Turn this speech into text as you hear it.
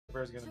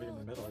Where's gonna be in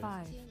the middle?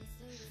 5,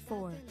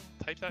 4,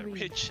 Type that in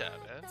raid chat,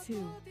 man. 2,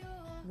 1.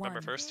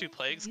 Remember, first two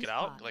plagues, You get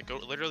out. spot. Like,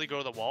 literally go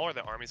to the wall or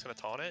the army's gonna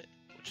taunt it,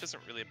 which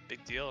isn't really a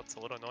big deal. It's a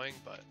little annoying,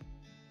 but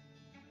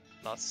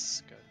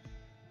that's good.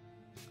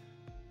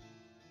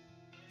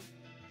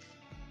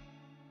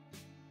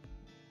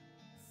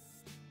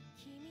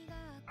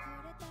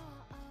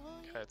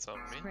 Okay, it's on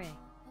me. Spray.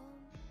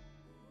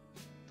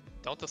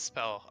 Don't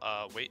dispel.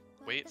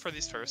 Wait for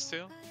these first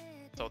two,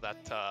 so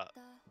that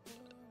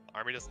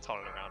army doesn't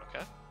taunt it around.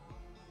 Okay.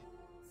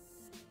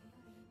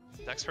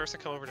 Next person,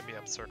 come over to me.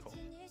 I'm circle.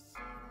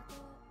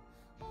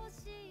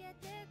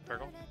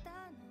 Purgle.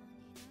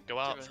 Go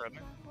out further.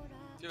 Do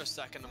you have a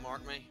second to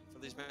mark me for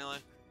these melee?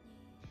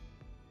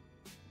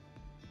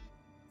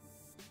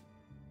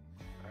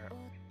 Alright.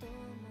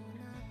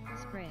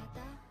 Spray.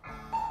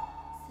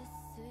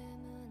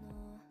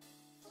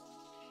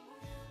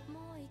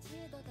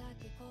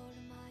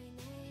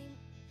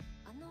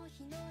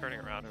 Turning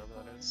around, whoever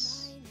that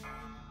is.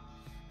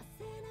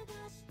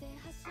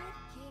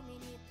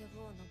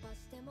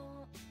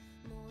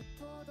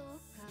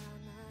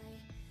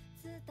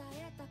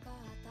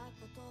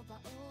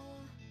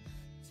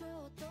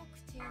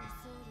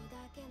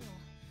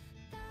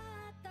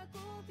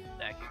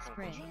 Zach, you can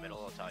push in the middle,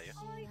 I'll tell you.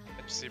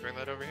 MC, bring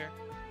that over here.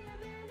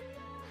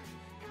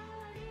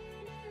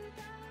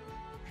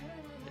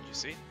 Did you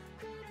see?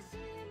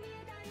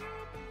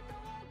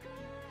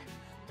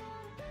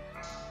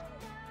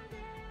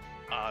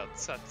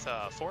 It's at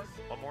 4.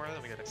 One more,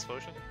 then we get an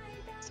explosion.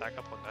 Stack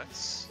up one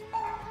next.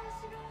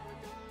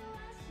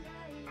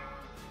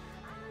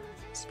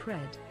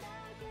 Spread.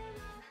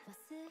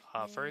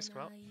 Furries,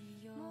 come out.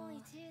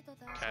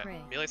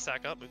 Okay, melee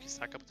stack up. Mookie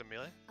stack up with the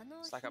melee.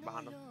 Stack up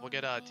behind him. We'll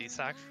get a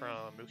D-stack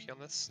from Mookie on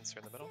this since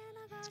you're in the middle.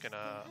 It's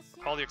gonna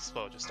call the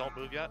explode. Just don't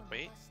move yet.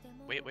 Wait.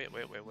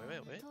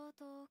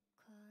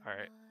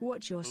 Alright.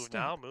 Watch your Move step.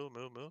 now. Move.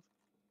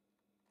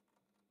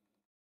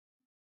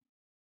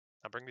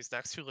 Now bring these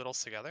next two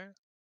littles together.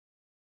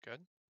 Good.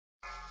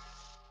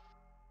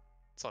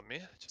 It's on me.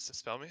 Just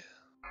dispel me.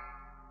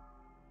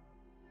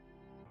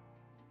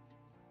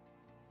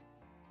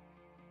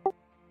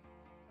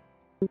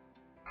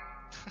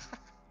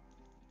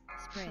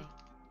 Spray.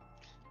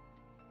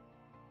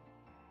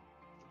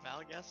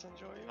 Valgas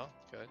enjoy you? Oh,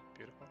 good.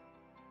 Beautiful.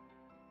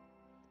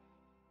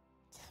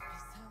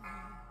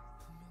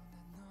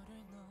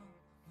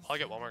 I'll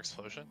get one more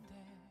explosion.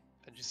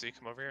 NGC,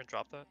 come over here and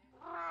drop that.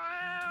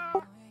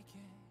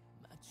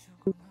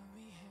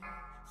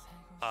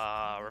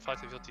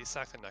 Reflective field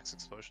D-stack the next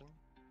explosion.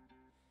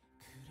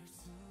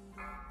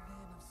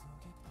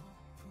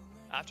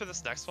 After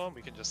this next one,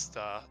 we can just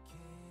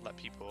let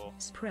people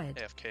Spread.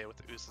 AFK with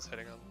the oozes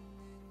hitting them.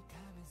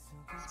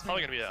 It's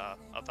probably gonna be a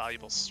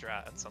valuable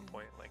strat at some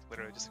point, like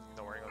literally just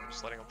ignoring them,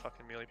 just letting them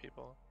fucking melee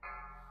people.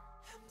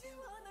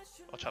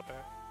 Watch out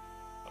there.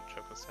 Oh,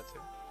 Choco's dead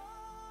too.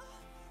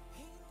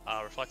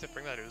 Reflective,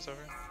 bring that ooze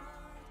over.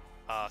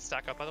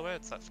 Stack up by the way,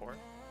 it's at 4.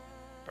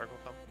 Berg will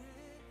come.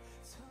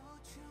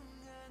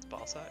 It's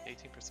boss at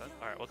 18%.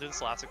 Alright, we'll do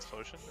this last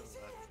explosion and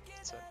then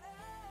that's it.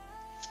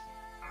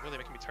 You're really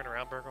making me turn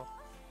around, Burgle.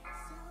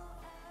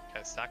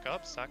 Okay, stack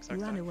up, stack.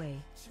 Run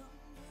away.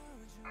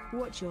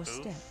 Watch your Move.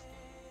 step.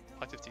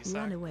 Reflective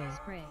D-stack. Run away.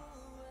 Spray.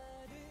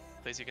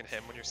 Please, you can hit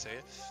him when you're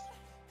safe.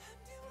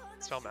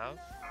 Spell Mav.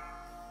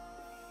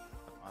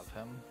 Of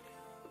him.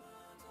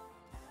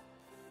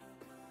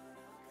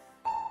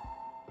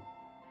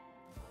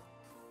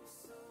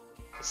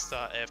 Just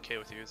AFK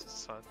with you, this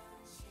is fun.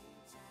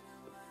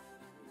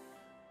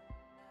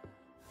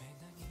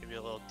 Give you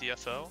a little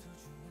DFO.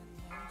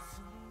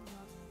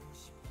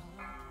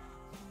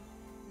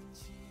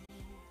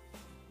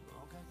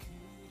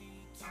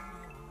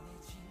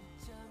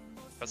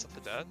 Press up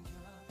the dead.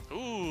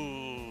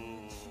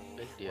 Ooh!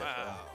 Big DFO. Wow.